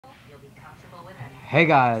Hey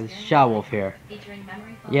guys, ShadowWolf here.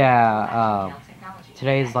 Yeah,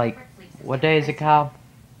 today's like, what day is it, Kyle?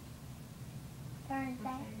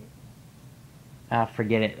 Thursday.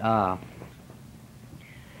 Forget it.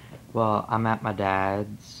 Well, I'm at my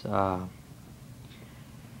dad's, right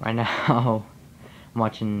now. I'm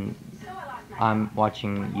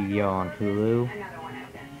watching Yu-Gi-Oh! On Hulu.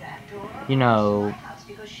 You know,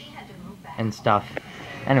 and stuff.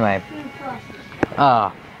 Anyway,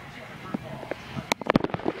 I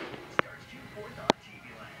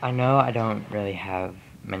know I don't really have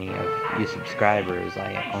many of you subscribers.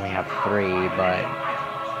 I only have 3, but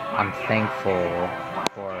I'm thankful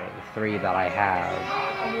for the 3 that I have.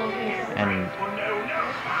 And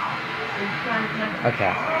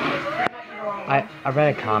okay, I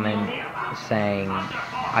read a comment saying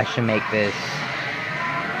I should make this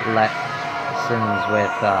lessons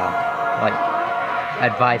with like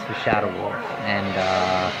advice with ShadowWolf,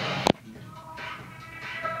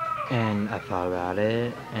 and I thought about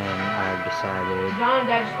it, and I decided,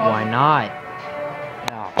 why not?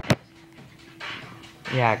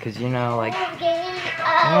 Yeah, cause you know, like,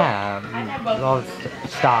 yeah, well,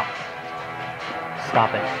 stop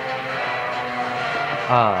it.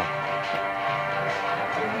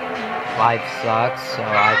 Life sucks, so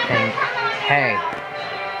I think, hey,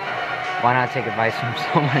 why not take advice from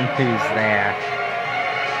someone who's there?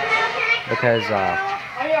 Because,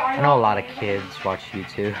 I know a lot of kids watch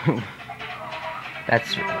YouTube.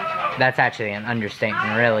 That's actually an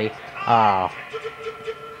understatement, really.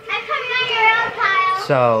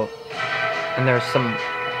 So, and there's some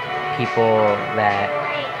people that,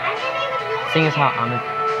 seeing as how I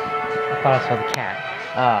thought I saw the cat.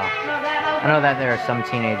 I know that there are some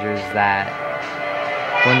teenagers that,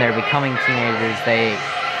 when they're becoming teenagers, they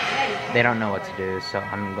don't know what to do. So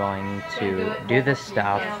I'm going to do this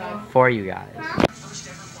stuff for you guys.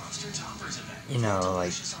 You know,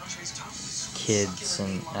 like, kids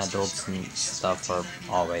and adults and stuff are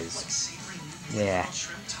always, yeah.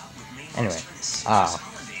 Anyway,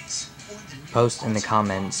 post in the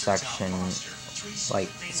comment section, like,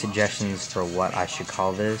 suggestions for what I should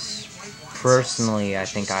call this. Personally, I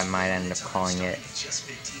think I might end up calling it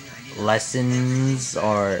lessons,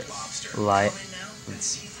 or like,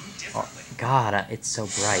 oh, God, it's so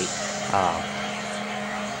bright.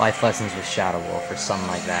 Life lessons with ShadowWolf or something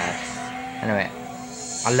like that. Anyway,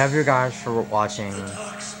 I love you guys for watching.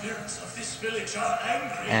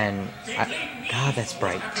 And God, that's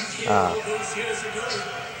bright.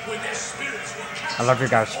 I love you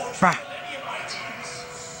guys.